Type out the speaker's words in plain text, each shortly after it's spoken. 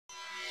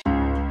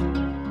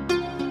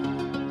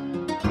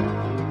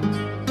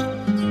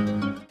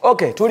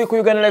Okay, tuli ku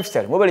Uganda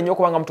lifestyle. Mubali nnyo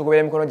kubanga mutugobera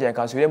emikono gyange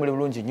kansubire muri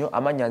bulungi nnyo.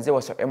 Amanyi nze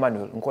wasa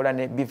Emmanuel nkola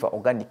ne Biva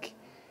Organic.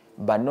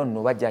 Bano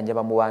nno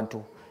bajjanjaba mu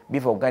bantu.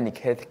 Biva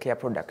Organic Healthcare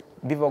Product.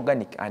 Biva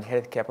Organic and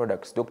Healthcare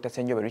Products. Dr.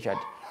 Senjobe Richard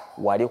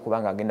wali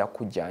kubanga agenda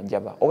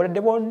kujjanjaba.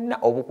 Obulwadde bwonna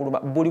obukuluma,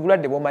 buli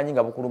bulwadde bwomanyi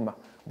nga bukuluma,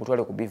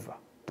 butwale ku Biva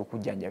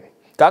tukujjanjabe.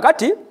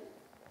 Kakati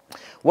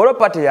Wolo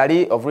party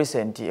yali of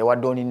recent ewa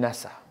Doni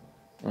Nassa.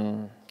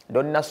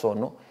 Doni Nassa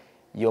ono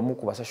yomu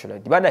ku social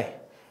media. Banaye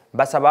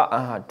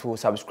basaba to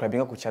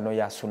subscribing ku channel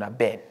ya Suna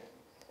Ben.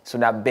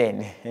 Suna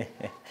Ben.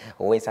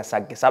 Wensa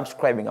sage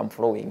subscribing and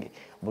following.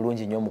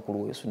 Bulungi nnyo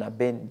mukulu we Suna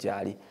Ben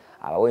jali.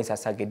 Abawensa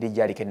sage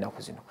dijali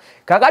kennaku zino.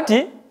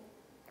 Kakati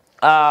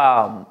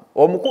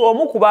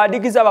omu ku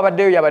badigiza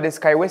babaddeyo yabadde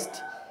Sky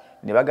West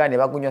ne bagane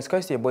bagunywa Sky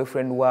West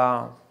boyfriend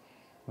wa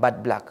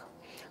Bad Black.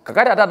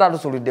 Kakati atata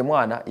tusulidde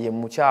mwana ye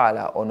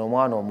mukyala ono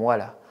mwana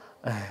omuwala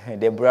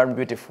the brown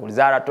beautiful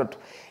Zahara Totto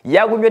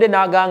yagumyede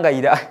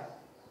n'agangayira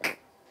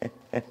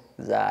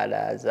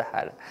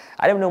Zahara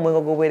ali muno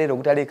mwengo gobwerero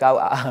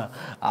kutaleka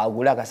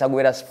agula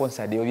kasagwera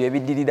sponsored ebyo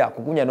ebidirira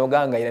kugunya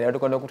n'ogangayira ne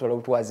tukondo kutola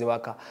obutwaze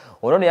waka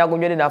ono ne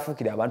yagumyede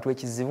n'afukira abantu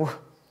ekizibu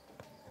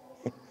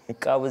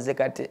kabuze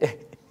kate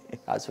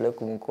asule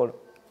ku mukolo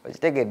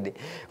okitegedde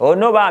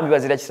ono bambi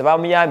bazira kisaba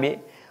muyambye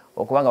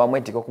okubanga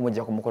bamwetika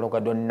okumujja ku mukolo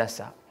kwa Don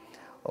Nassa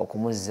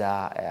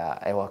okumuza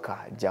ewaka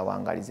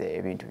jawangalize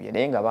ebintu bye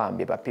nenga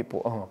bambi ba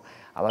people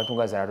abantu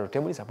nga Zahara Totto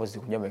tebuli suppose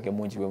kunyameke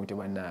mungi we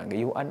mutima nange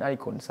you an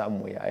icon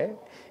somewhere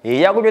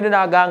yakubye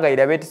n'aganga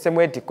irabetise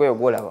mweti koyo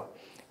golaba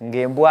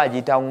ngembwa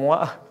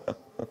agitangwa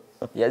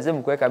yaze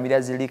mukweka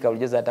mira zilika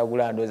ujeza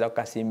atagulando za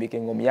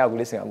kasimbike ngomu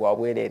yagulesinga ngo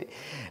abwerere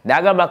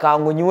nagamba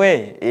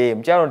kangunywe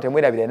mchalo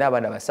ntemwera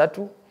n'abana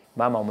basatu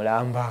mama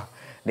mulamba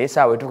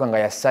nesa wetuka nga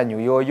yasanyu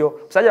yoyo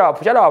musajja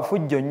wapuchala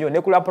wafujjo nnyo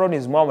ne kula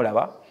pronis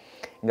mwamulaba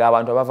nga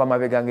abantu abava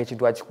mabega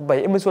ng'ekintu akikuba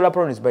emusola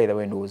pronis by the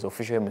way was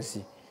official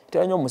MC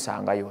tanyo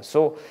musangayo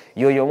so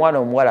yoyo mwana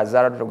omuwala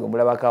Zahara Totto gwe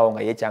mulabakawo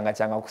nga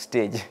yekyanga ku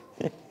stage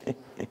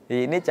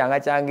ne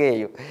kyanga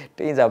eyo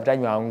tuyinza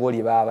butanywa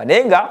ngoli baba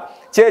nenga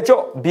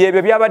kyekyo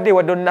byebyo byabadde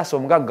wa Don Nassa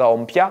omugagga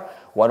ompya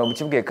wano mu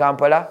kibuga e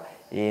Kampala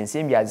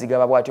ensimbi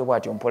azigaba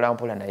bwatyo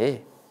mpola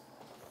naye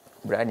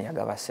Brani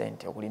yagaba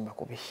sente okulimba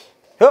kubi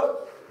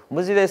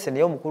muzirese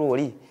niyo mukulu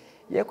oli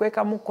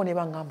yekweka mukko ne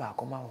bangamba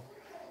akomawo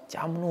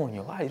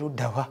kyamunonyo bali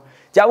ruddawa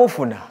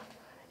kyamufuna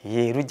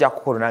rujja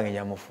kukola nange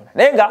nyamufuna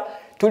nenga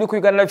tuli ku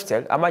Uganda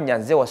lifestyle amanya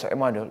nze wasa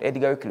Emmanuel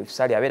Edgar Wycliffe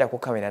sali abera ku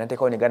kamera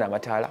natekawo ne gana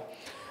amataala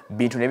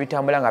bintu ne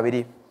bitambula nga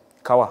biri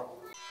kawa